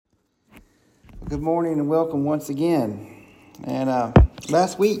Good morning and welcome once again. And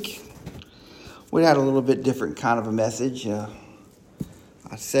last week, we had a little bit different kind of a message. I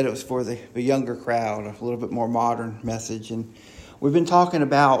said it was for the younger crowd, a little bit more modern message. And we've been talking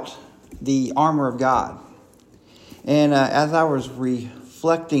about the armor of God. And as I was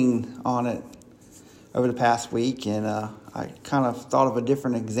reflecting on it over the past week, and I kind of thought of a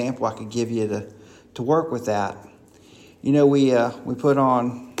different example I could give you to work with that. You know, we put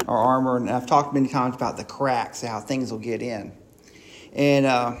on our armor, and I've talked many times about the cracks, how things will get in. And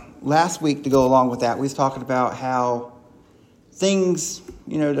last week, to go along with that, we was talking about how things,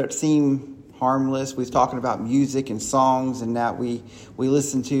 that seem harmless. We was talking about music and songs, and that we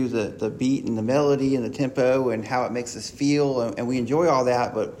listen to the beat and the melody and the tempo and how it makes us feel, and we enjoy all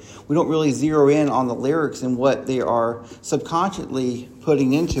that, but we don't really zero in on the lyrics and what they are subconsciously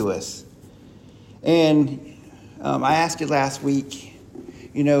putting into us. And I asked you last week,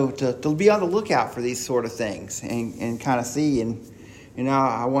 to be on the lookout for these sort of things and kind of see. And,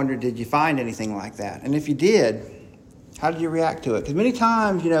 I wondered, did you find anything like that? And if you did, how did you react to it? Because many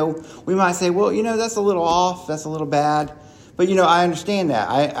times, we might say, well, that's a little off, that's a little bad. But, I understand that.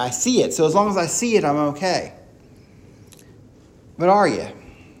 I see it. So as long as I see it, I'm okay. But are you?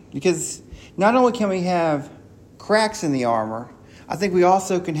 Because not only can we have cracks in the armor, I think we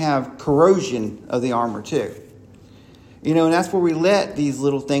also can have corrosion of the armor too. And that's where we let these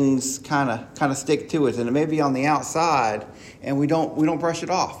little things kind of stick to us, and it may be on the outside, and we don't brush it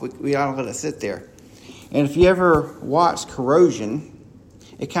off. We don't let it sit there. And if you ever watch corrosion,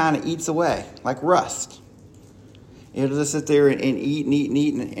 it kind of eats away like rust. It'll just sit there and eat, and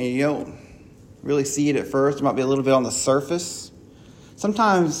you don't really see it at first. It might be a little bit on the surface.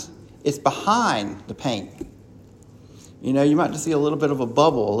 Sometimes it's behind the paint. You might just see a little bit of a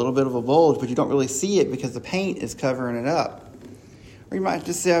bubble, a little bit of a bulge, but you don't really see it because the paint is covering it up. Or you might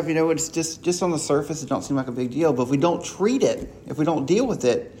just have, it's just on the surface. It don't seem like a big deal. But if we don't treat it, if we don't deal with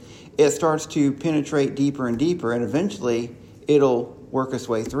it, it starts to penetrate deeper and deeper, and eventually it'll work its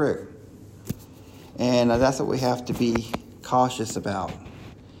way through. And that's what we have to be cautious about,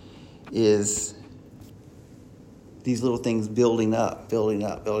 is these little things building up.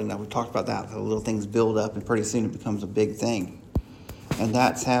 We've talked about that. The little things build up, and pretty soon it becomes a big thing. And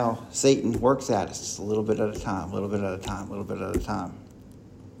that's how Satan works at us, just a little bit at a time,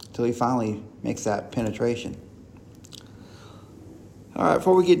 until he finally makes that penetration. All right,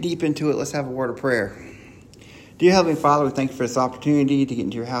 before we get deep into it, let's have a word of prayer. Dear Heavenly Father, we thank you for this opportunity to get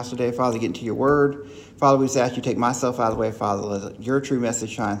into your house today, Father, to get into your word. Father, we just ask you to take myself out of the way, Father. Let your true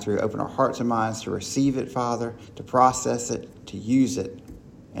message shine through. Open our hearts and minds to receive it, Father, to process it, to use it,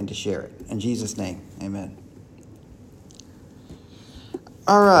 and to share it. In Jesus' name, amen.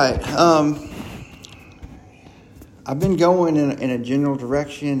 All right. I've been going in a general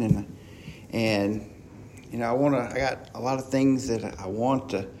direction, and I got a lot of things that I want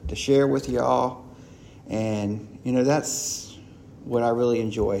to share with y'all. And, that's what I really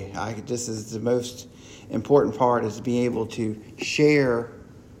enjoy. This is the most important part, is to be able to share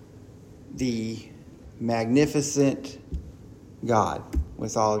the magnificent God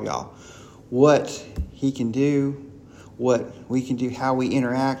with all of y'all. What he can do, what we can do, how we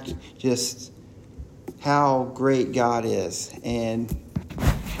interact, just how great God is. And,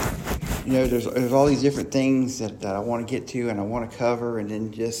 there's all these different things that I want to get to and I want to cover, and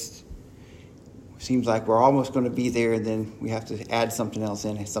then just seems like we're almost going to be there, and then we have to add something else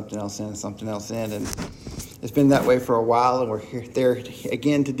in, and it's been that way for a while, and we're there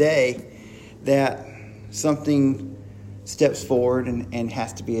again today, that something steps forward and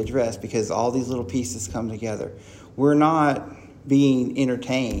has to be addressed, because all these little pieces come together. We're not being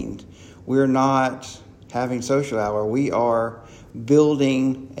entertained. We're not having social hour. We are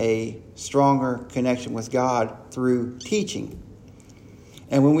building a stronger connection with God through teaching.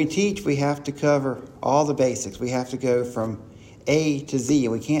 And when we teach, we have to cover all the basics. We have to go from A to Z,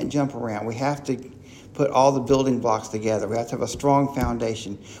 and we can't jump around. We have to put all the building blocks together. We have to have a strong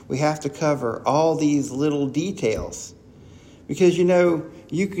foundation. We have to cover all these little details. Because, you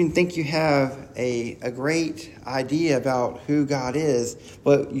can think you have a great idea about who God is,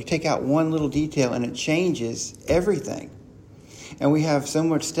 but you take out one little detail and it changes everything. And we have so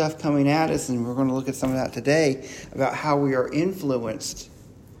much stuff coming at us, and we're going to look at some of that today, about how we are influenced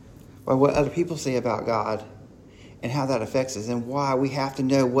by what other people say about God and how that affects us, and why we have to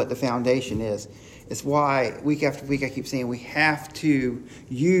know what the foundation is. It's why week after week I keep saying we have to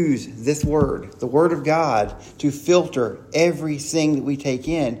use this word, the word of God, to filter everything that we take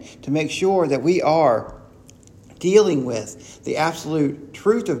in, to make sure that we are dealing with the absolute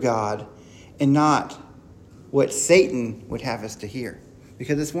truth of God and not what Satan would have us to hear.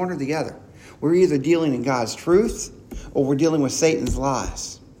 because it's one or the other. We're either dealing in God's truth or we're dealing with Satan's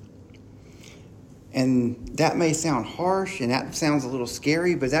lies. And that may sound harsh and that sounds a little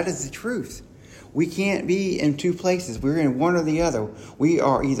scary, but that is the truth. We can't be in two places. We're in one or the other. We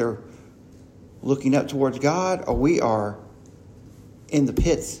are either looking up towards God or we are in the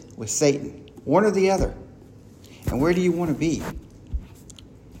pits with Satan. One or the other. And where do you want to be?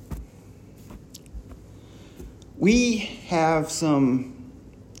 We have some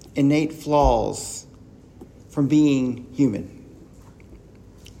innate flaws from being human.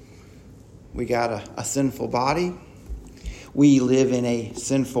 We got a sinful body. We live in a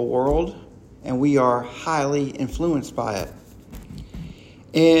sinful world, and we are highly influenced by it.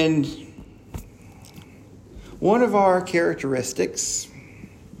 And one of our characteristics,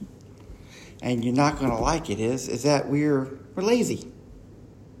 and you're not going to like it, is that we're lazy.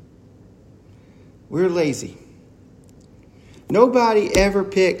 We're lazy. Nobody ever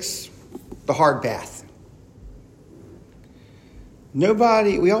picks the hard path.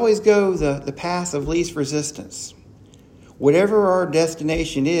 We always go the path of least resistance. Whatever our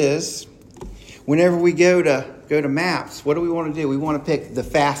destination is, whenever we go to maps, what do we want to do? We want to pick the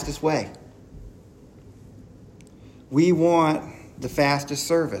fastest way. We want the fastest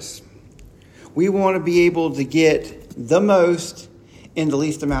service. We want to be able to get the most in the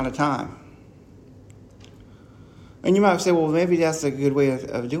least amount of time. And you might say, well, maybe that's a good way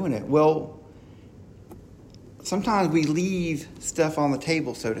of doing it. Well, sometimes we leave stuff on the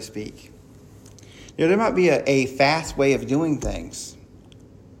table, so to speak. There might be a fast way of doing things,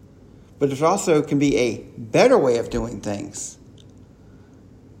 but there also can be a better way of doing things.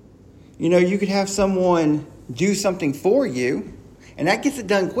 You could have someone do something for you, and that gets it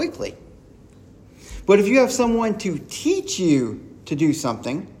done quickly. But if you have someone to teach you to do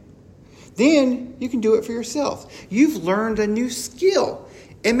something, then you can do it for yourself. You've learned a new skill.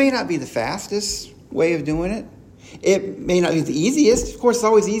 It may not be the fastest way of doing it. It may not be the easiest. Of course, it's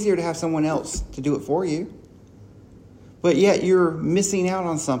always easier to have someone else to do it for you. But yet you're missing out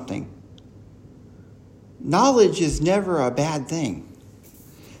on something. Knowledge is never a bad thing.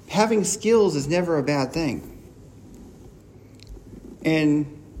 Having skills is never a bad thing.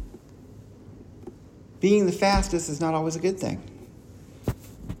 And being the fastest is not always a good thing.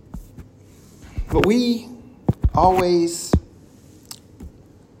 But we always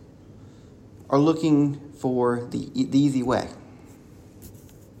are looking for the easy way.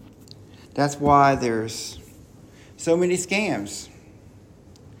 That's why there's so many scams.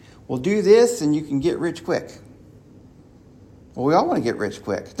 Well, do this and you can get rich quick. Well, we all want to get rich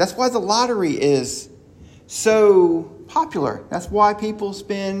quick. That's why the lottery is so popular. That's why people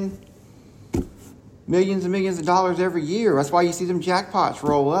spend millions and millions of dollars every year. That's why you see them jackpots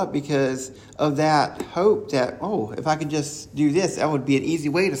roll up, because of that hope that, if I could just do this, that would be an easy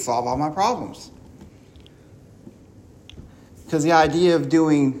way to solve all my problems. Because the idea of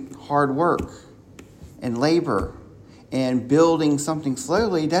doing hard work and labor and building something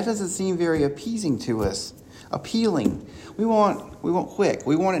slowly, that doesn't seem very appeasing to us. Appealing. We want quick.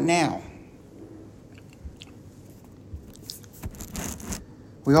 We want it now.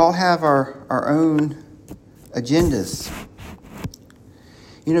 We all have our own agendas.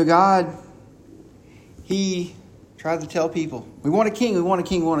 God, He tried to tell people, we want a king, we want a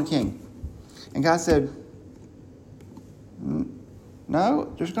king, we want a king. And God said,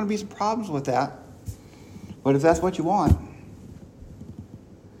 no, there's going to be some problems with that. But if that's what you want,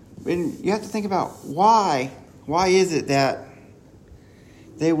 and you have to think about why is it that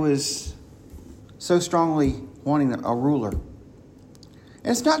they was so strongly wanting a ruler. And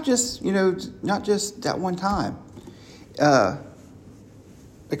it's not just, not just that one time.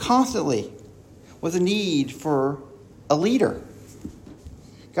 It constantly was a need for a leader.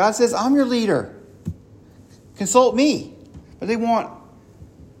 God says, I'm your leader. Consult me. But they want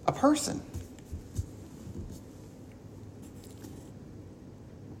a person.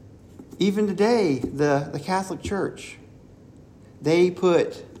 Even today, the Catholic Church, they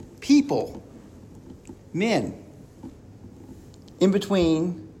put people, men, in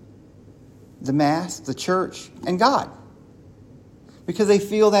between the Mass, the church, and God. Because they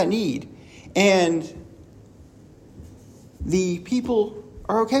feel that need. And the people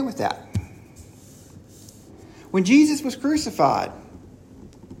are okay with that. When Jesus was crucified,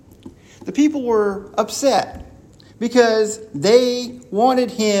 the people were upset because they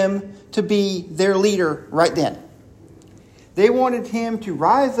wanted him to be their leader right then. They wanted him to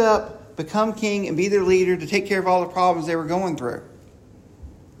rise up, become king, and be their leader to take care of all the problems they were going through.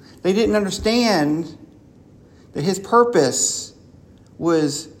 They didn't understand that his purpose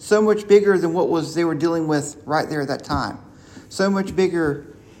was so much bigger than what they were dealing with right there at that time. so much bigger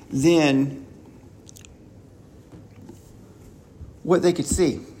than what they could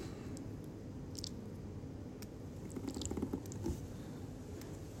see.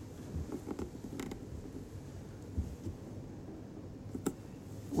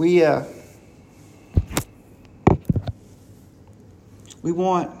 We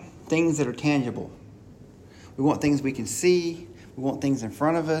want things that are tangible. We want things we can see. We want things in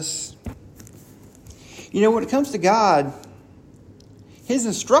front of us. You know, when it comes to God, His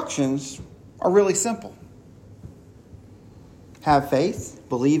instructions are really simple. Have faith,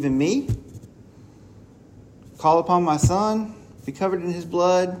 believe in me, call upon my Son, be covered in His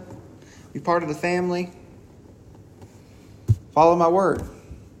blood, be part of the family, follow my word.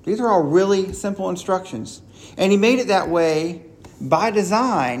 These are all really simple instructions. And He made it that way by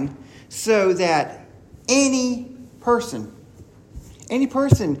design so that any person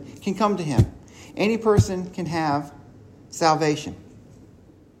can come to Him. Any person can have salvation.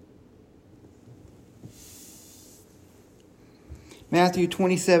 Matthew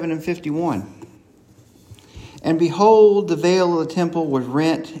 27:51. And behold, the veil of the temple was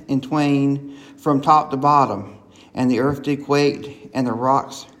rent in twain from top to bottom, and the earth did quake, and the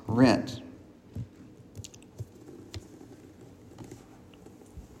rocks rent.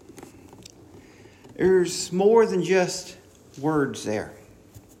 There's more than just words there.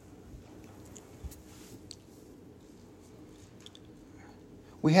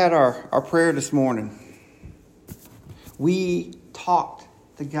 We had our prayer this morning. We talked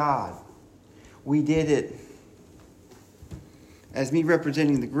to God. We did it as me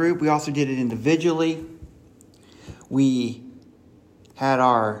representing the group. We also did it individually. We had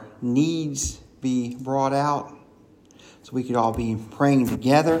our needs be brought out so we could all be praying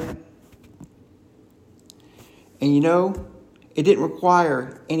together. And you know, it didn't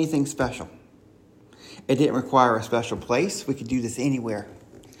require anything special. It didn't require a special place. We could do this anywhere.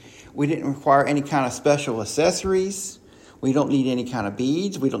 We didn't require any kind of special accessories. We don't need any kind of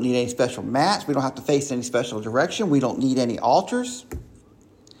beads. We don't need any special mats. We don't have to face any special direction. We don't need any altars.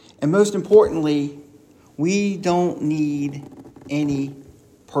 And most importantly, we don't need any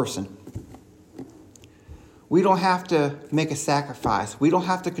person. We don't have to make a sacrifice. We don't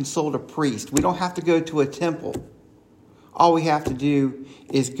have to consult a priest. We don't have to go to a temple. All we have to do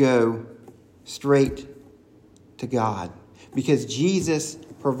is go straight to God, because Jesus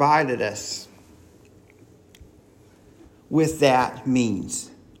provided us with that means.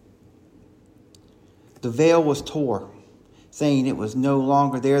 The veil was torn, saying it was no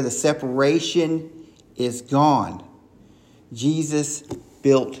longer there. The separation is gone. Jesus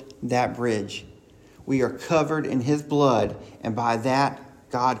built that bridge. We are covered in His blood, and by that,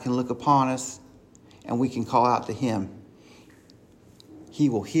 God can look upon us and we can call out to Him. He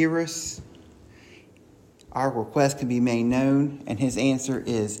will hear us. Our request can be made known, and His answer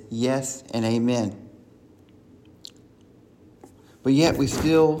is yes and amen. But yet we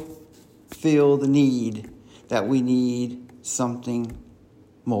still feel the need that we need something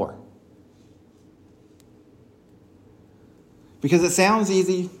more. Because it sounds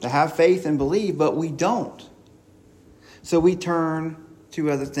easy to have faith and believe, but we don't. So we turn to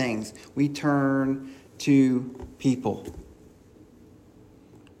other things. We turn to people.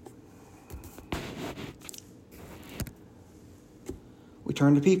 We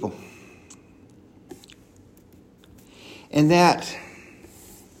turn to people. And that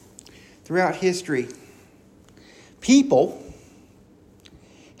throughout history, people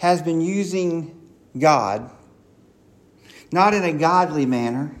has been using God, not in a godly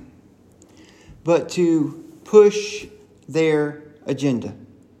manner, but to push their agenda.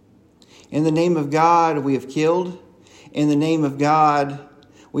 In the name of God, we have killed. In the name of God,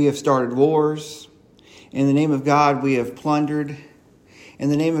 we have started wars. In the name of God, we have plundered. In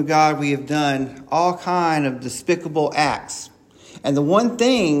the name of God, we have done all kind of despicable acts. And the one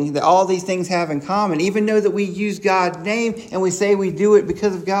thing that all these things have in common, even though that we use God's name and we say we do it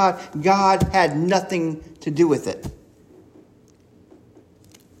because of God, God had nothing to do with it.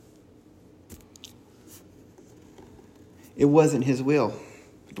 It wasn't His will.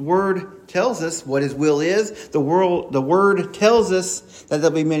 The Word tells us what His will is. The Word tells us that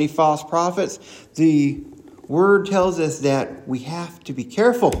there'll be many false prophets. The Word tells us that we have to be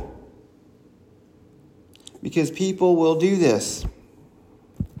careful, because people will do this.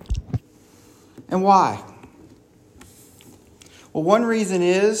 And why? Well, one reason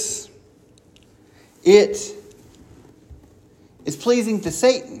is it is pleasing to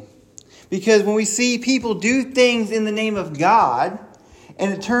Satan. Because when we see people do things in the name of God,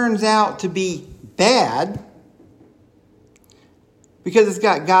 and it turns out to be bad, because it's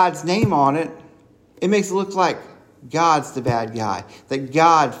got God's name on it, it makes it look like God's the bad guy, that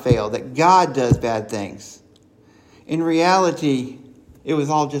God failed, that God does bad things. In reality, it was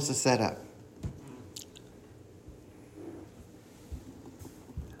all just a setup.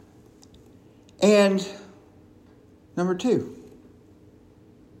 And number two,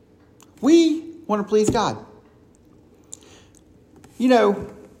 we want to please God. You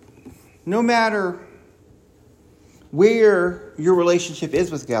know, no matter where your relationship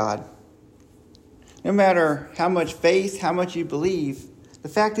is with God, no matter how much faith, how much you believe, the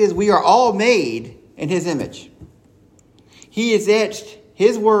fact is we are all made in His image. He has etched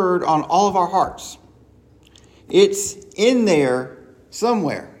His word on all of our hearts. It's in there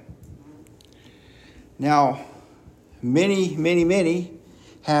somewhere. Now, many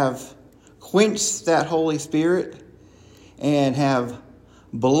have quenched that Holy Spirit and have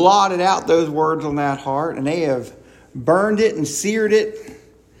blotted out those words on that heart, and they have burned it and seared it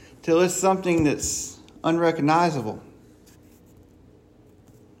till it's something that's unrecognizable.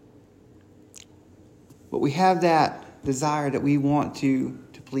 But we have that desire that we want to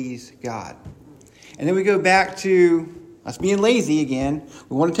please God. And then we go back to us being lazy again.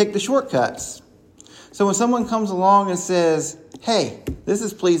 We want to take the shortcuts. So when someone comes along and says, hey, this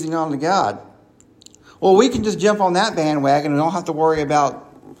is pleasing unto God, well, we can just jump on that bandwagon and don't have to worry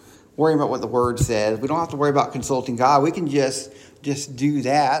about what the Word says. We don't have to worry about consulting God. We can just do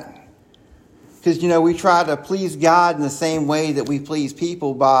that. Because, we try to please God in the same way that we please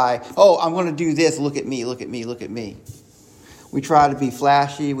people by, I'm going to do this. Look at me, look at me, look at me. We try to be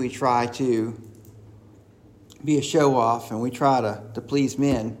flashy. We try to be a show-off, and we try to please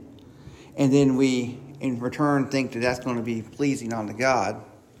men. And then we, in return, think that that's going to be pleasing unto God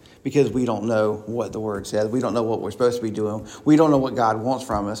because we don't know what the Word says. We don't know what we're supposed to be doing. We don't know what God wants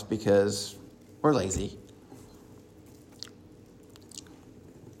from us because we're lazy.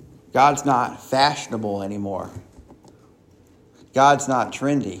 God's not fashionable anymore. God's not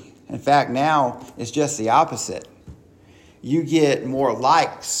trendy. In fact, now it's just the opposite. You get more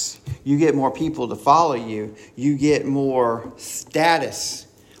likes. You get more people to follow you. You get more status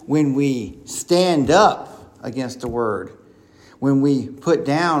when we stand up against the Word, when we put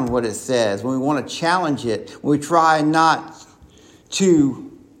down what it says, when we want to challenge it, when we try not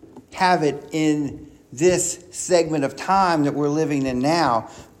to have it in this segment of time that we're living in now,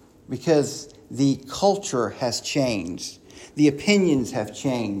 because the culture has changed, the opinions have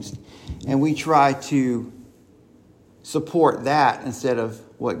changed, and we try to support that instead of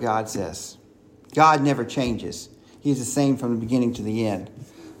what God says. God never changes. He's the same from the beginning to the end.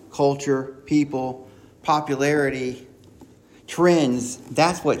 Culture, people, popularity, trends,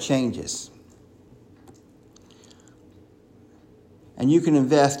 that's what changes. And you can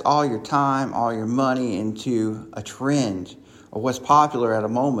invest all your time, all your money into a trend or what's popular at a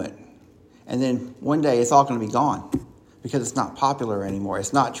moment. And then one day it's all going to be gone because it's not popular anymore.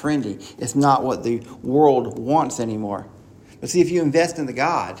 It's not trendy. It's not what the world wants anymore. But see, if you invest in the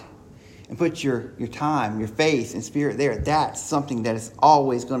God and put your time, your faith, and spirit there, that's something that is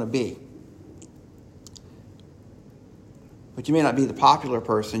always going to be. But you may not be the popular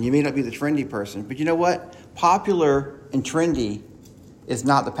person. You may not be the trendy person. But you know what? Popular and trendy is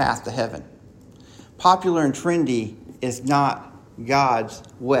not the path to heaven. Popular and trendy is not God's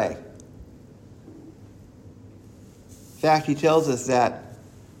way. In fact, He tells us that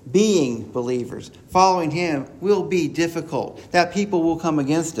being believers, following Him, will be difficult. That people will come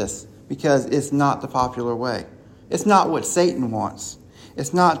against us because it's not the popular way. It's not what Satan wants.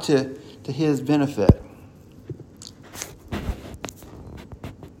 It's not to his benefit.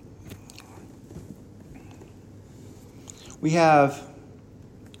 We have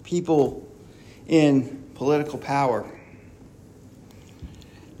people in political power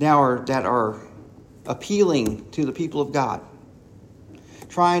now that are appealing to the people of God,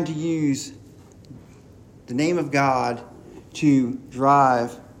 trying to use the name of God to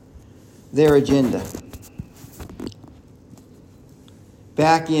drive their agenda.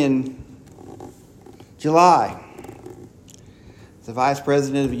 Back in July, the Vice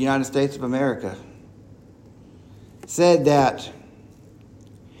President of the United States of America said that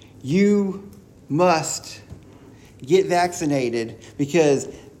you must get vaccinated because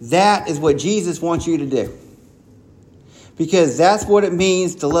that is what Jesus wants you to do. Because that's what it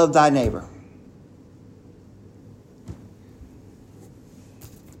means to love thy neighbor.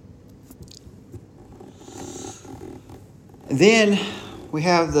 And then we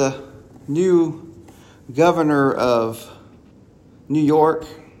have the new governor of New York,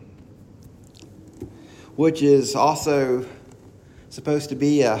 which is also supposed to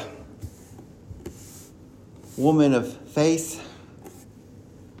be a woman of faith.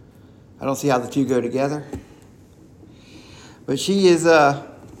 I don't see how the two go together. But she is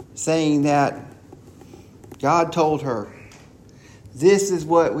saying that God told her, this is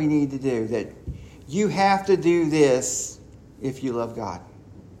what we need to do, that you have to do this if you love God.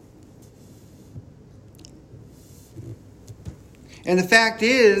 And the fact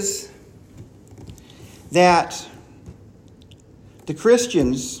is that the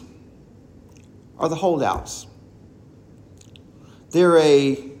Christians are the holdouts. They're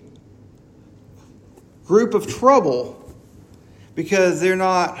a group of trouble because they're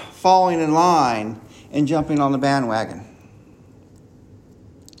not falling in line and jumping on the bandwagon.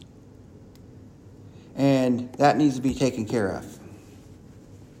 And that needs to be taken care of.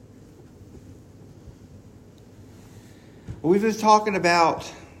 We've been talking about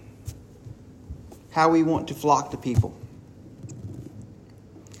how we want to flock to people.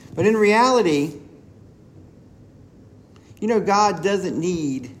 But in reality, God doesn't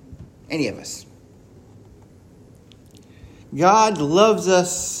need any of us. God loves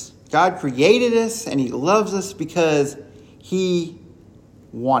us. God created us, and He loves us because He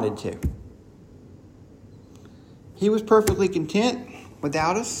wanted to. He was perfectly content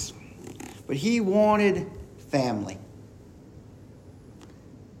without us, but He wanted family.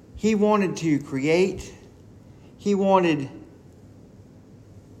 He wanted to create. He wanted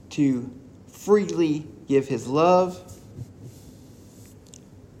to freely give His love.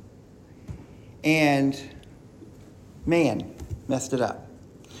 And man messed it up.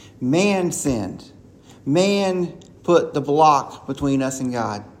 Man sinned. Man put the block between us and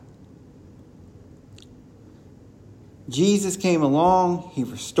God. Jesus came along. He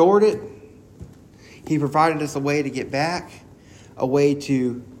restored it. He provided us a way to get back, a way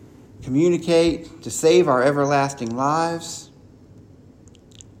to communicate, to save our everlasting lives.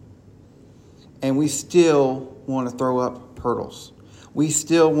 And we still want to throw up hurdles. We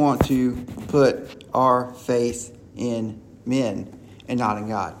still want to put our faith in men and not in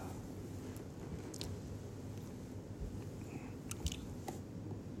God.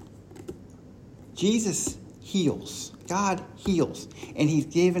 Jesus heals. God heals. And He's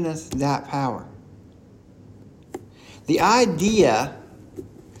given us that power. The idea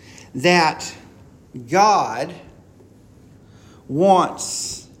that God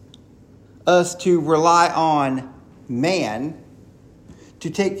wants us to rely on man to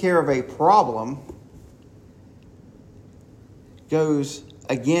take care of a problem goes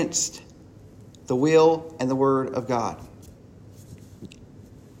against the will and the word of God.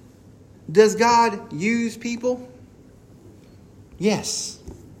 Does God use people? Yes.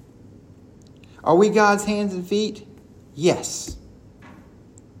 Are we God's hands and feet? Yes.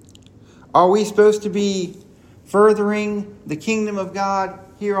 Are we supposed to be furthering the kingdom of God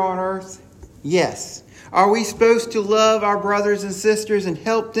here on earth? Yes. Are we supposed to love our brothers and sisters and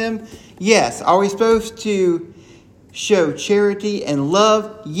help them? Yes. Are we supposed to show charity and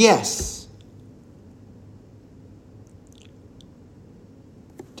love? Yes.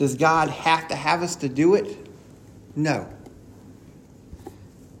 Does God have to have us to do it? No.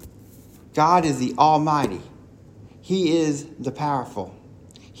 God is the Almighty. He is the powerful.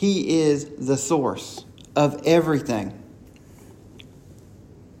 He is the source of everything.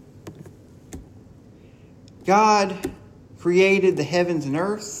 God created the heavens and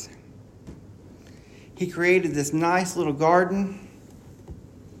earth. He created this nice little garden.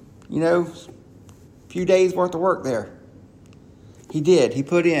 A few days worth of work there. He did. He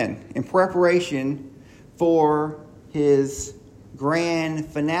put in preparation for His grand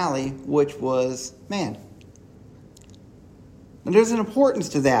finale, which was man. And there's an importance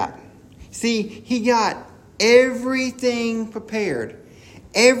to that. See, He got everything prepared.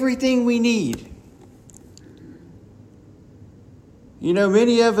 Everything we need.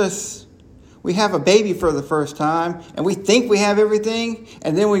 Many of us, we have a baby for the first time, and we think we have everything,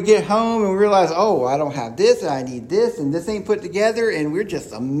 and then we get home and we realize, oh, I don't have this, and I need this, and this ain't put together, and we're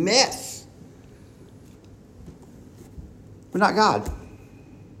just a mess. But not God.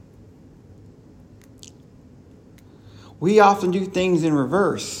 We often do things in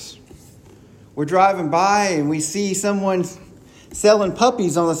reverse. We're driving by and we see someone selling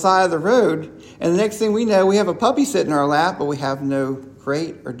puppies on the side of the road. And the next thing we know, we have a puppy sitting in our lap, but we have no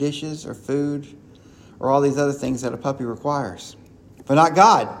crate or dishes or food or all these other things that a puppy requires. But not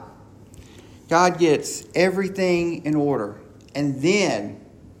God. God gets everything in order. And then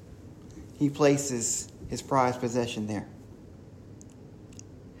He places His prized possession there.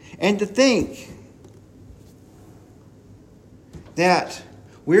 And to think that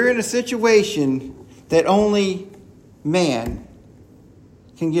we're in a situation that only man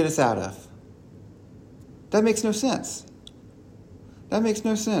can get us out of. That makes no sense. That makes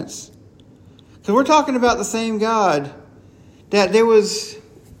no sense. Because we're talking about the same God that there was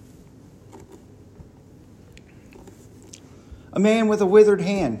a man with a withered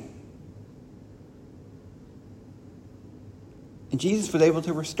hand. And Jesus was able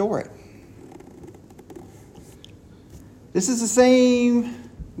to restore it. This is the same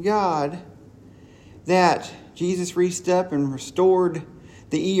God that Jesus reached up and restored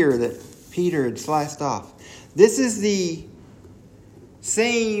the ear that Peter had sliced off. This is the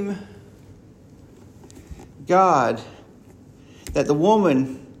same God that the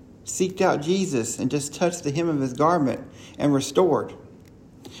woman seeked out Jesus and just touched the hem of his garment and restored.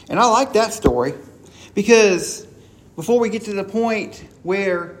 And I like that story because before we get to the point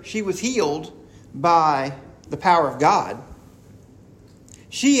where she was healed by the power of God,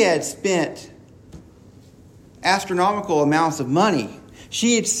 she had spent astronomical amounts of money.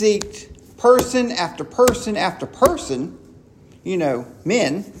 She had sought person after person after person,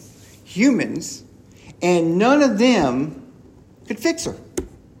 men, humans, and none of them could fix her.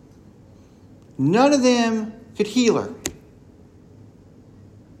 None of them could heal her.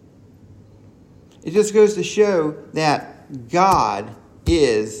 It just goes to show that God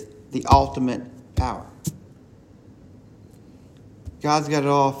is the ultimate power. God's got it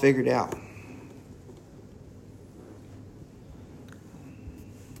all figured out.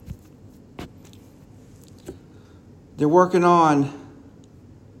 They're working on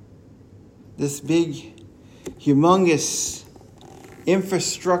this big, humongous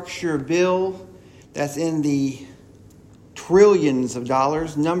infrastructure bill that's in the trillions of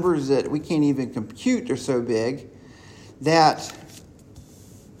dollars, numbers that we can't even compute. They're so big that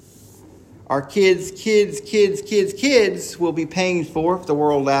our kids will be paying for if the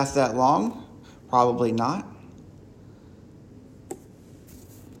world lasts that long. Probably not.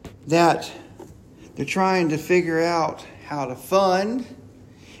 That they're trying to figure out how to fund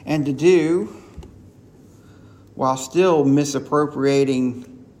and to do while still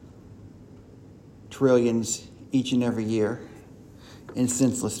misappropriating trillions each and every year in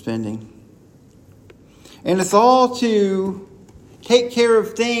senseless spending. And it's all to take care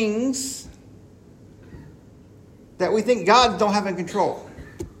of things that we think God don't have in control.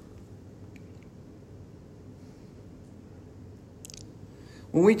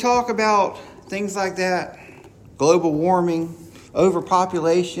 When we talk about things like that, global warming,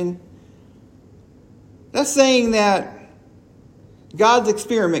 overpopulation, that's saying that God's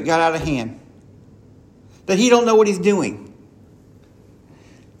experiment got out of hand. That he don't know what he's doing.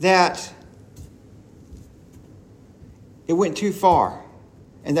 That it went too far.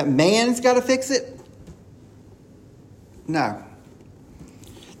 And that man's got to fix it? No.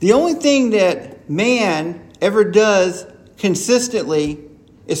 The only thing that man ever does consistently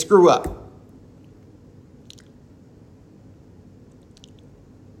is screw up.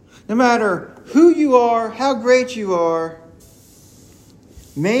 No matter who you are, how great you are,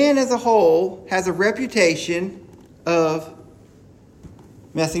 man as a whole has a reputation of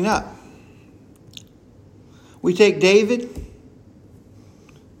messing up. We take David,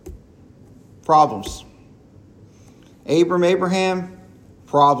 problems. Abraham,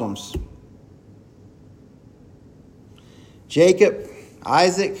 problems. Jacob,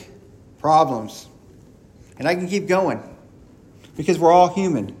 Isaac, problems. And I can keep going because we're all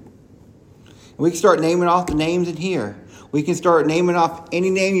human. We can start naming off the names in here. We can start naming off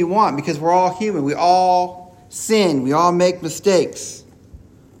any name you want because we're all human. We all sin. We all make mistakes.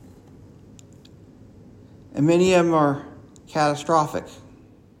 And many of them are catastrophic.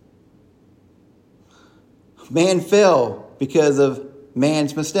 Man fell because of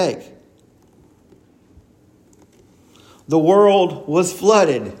man's mistake. The world was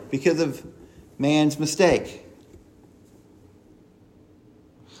flooded because of man's mistake.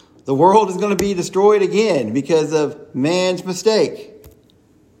 The world is going to be destroyed again because of man's mistake.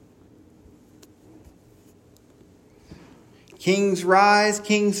 Kings rise,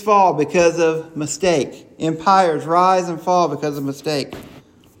 kings fall because of mistake. Empires rise and fall because of mistake.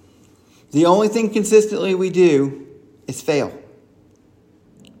 The only thing consistently we do is fail.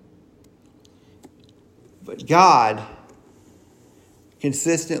 But God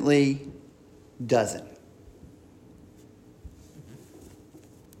consistently doesn't.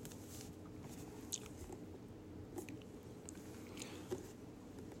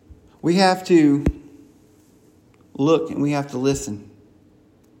 We have to look and we have to listen.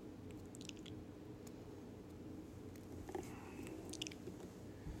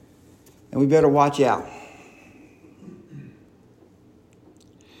 And we better watch out.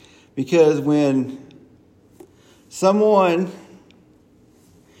 Because when someone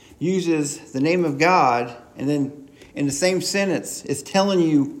uses the name of God and then in the same sentence is telling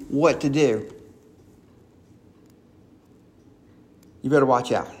you what to do, you better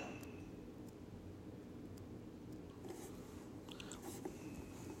watch out.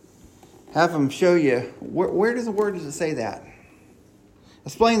 Have them show you, where does it say that?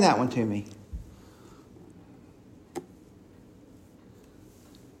 Explain that one to me.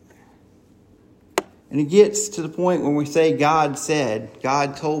 And it gets to the point when we say God said,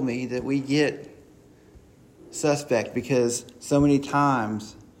 God told me, that we get suspect because so many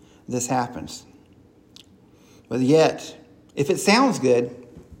times this happens. But yet, if it sounds good,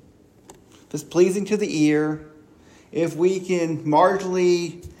 if it's pleasing to the ear, if we can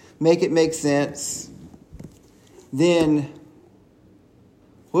marginally make it make sense, then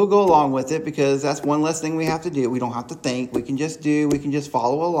we'll go along with it because that's one less thing we have to do. We don't have to think. We can just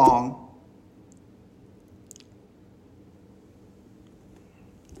follow along.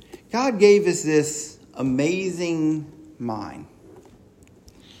 God gave us this amazing mind.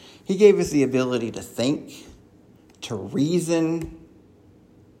 He gave us the ability to think, to reason,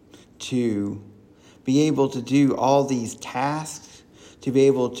 to be able to do all these tasks, to be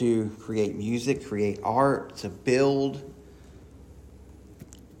able to create music, create art, to build.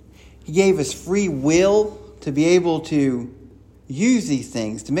 He gave us free will to be able to use these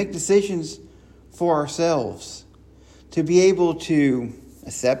things, to make decisions for ourselves, to be able to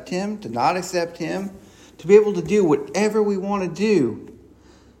accept Him, to not accept Him, to be able to do whatever we want to do.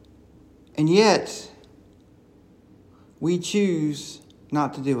 And yet, we choose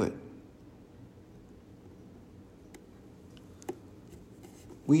not to do it.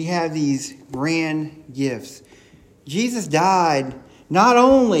 We have these grand gifts. Jesus died not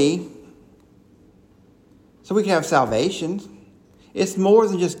only so we can have salvation. It's more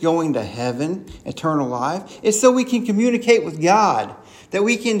than just going to heaven, eternal life. It's so we can communicate with God, that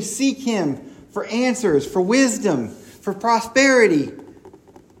we can seek Him for answers, for wisdom, for prosperity.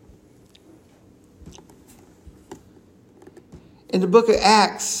 In the book of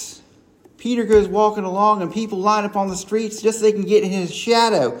Acts, Peter goes walking along and people line up on the streets just so they can get in his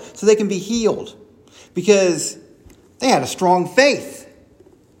shadow, so they can be healed. Because they had a strong faith.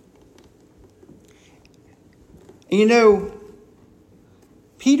 And you know,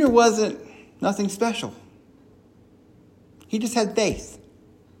 Peter wasn't nothing special. He just had faith.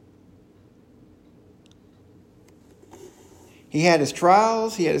 He had his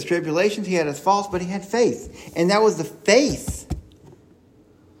trials, he had his tribulations, he had his faults, but he had faith. And that was the faith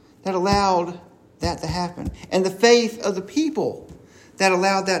that allowed that to happen. And the faith of the people that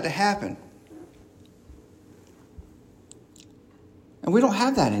allowed that to happen. And we don't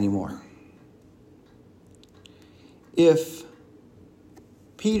have that anymore. If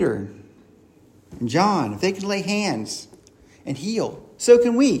Peter and John, if they can lay hands and heal, so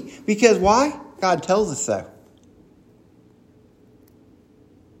can we. Because why? God tells us so.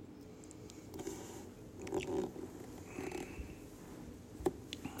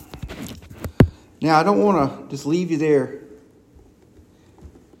 Now, I don't want to just leave you there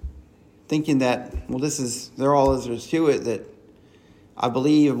thinking that, well, they're all there's to it, that I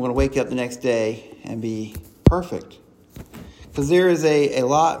believe I'm going to wake up the next day and be perfect. Because there is a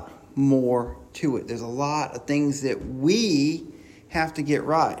lot more to it. There's a lot of things that we have to get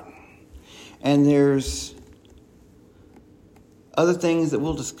right. And there's other things that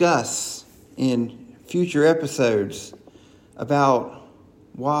we'll discuss in future episodes about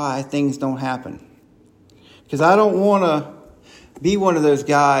why things don't happen. Because I don't want to be one of those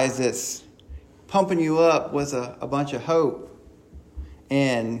guys that's pumping you up with a bunch of hope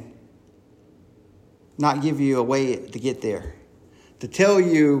and not give you a way to get there. To tell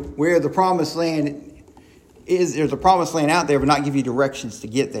you where the promised land is, there's a promised land out there, but not give you directions to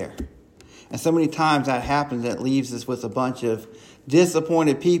get there. And so many times that happens, that leaves us with a bunch of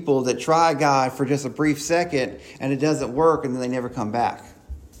disappointed people that try God for just a brief second and it doesn't work and then they never come back.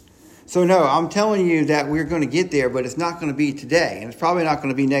 So no, I'm telling you that we're going to get there, but it's not going to be today. And it's probably not going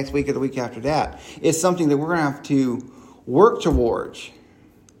to be next week or the week after that. It's something that we're going to have to work towards.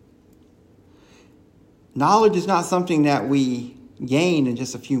 Knowledge is not something that we gain in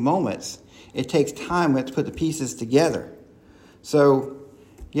just a few moments. It takes time. We have to put the pieces together. So,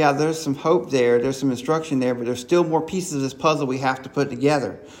 yeah, there's some hope there. There's some instruction there, but there's still more pieces of this puzzle we have to put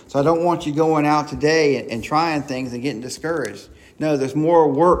together. So I don't want you going out today and trying things and getting discouraged. No, there's more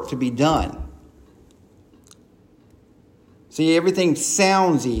work to be done. See, everything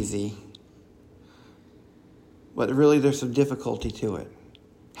sounds easy, but really there's some difficulty to it.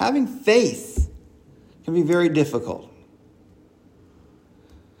 Having faith can be very difficult,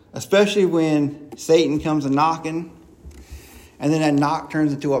 especially when Satan comes a knocking, and then that knock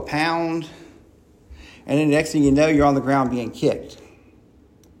turns into a pound, and then the next thing you know, you're on the ground being kicked.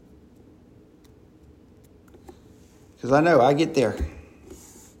 Because I know, I get there.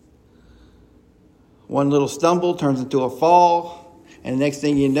 One little stumble turns into a fall, and the next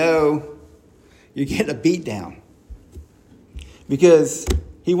thing you know, you're getting a beat down. Because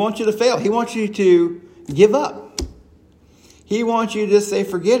he wants you to fail. He wants you to give up. He wants you to just say,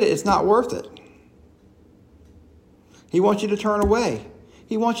 forget it, it's not worth it. He wants you to turn away.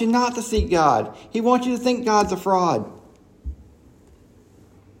 He wants you not to seek God. He wants you to think God's a fraud.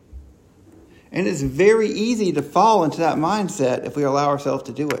 And it's very easy to fall into that mindset if we allow ourselves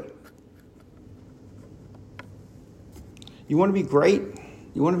to do it. You want to be great?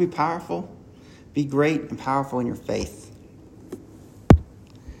 You want to be powerful? Be great and powerful in your faith.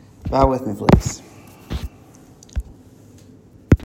 Bow with me, please.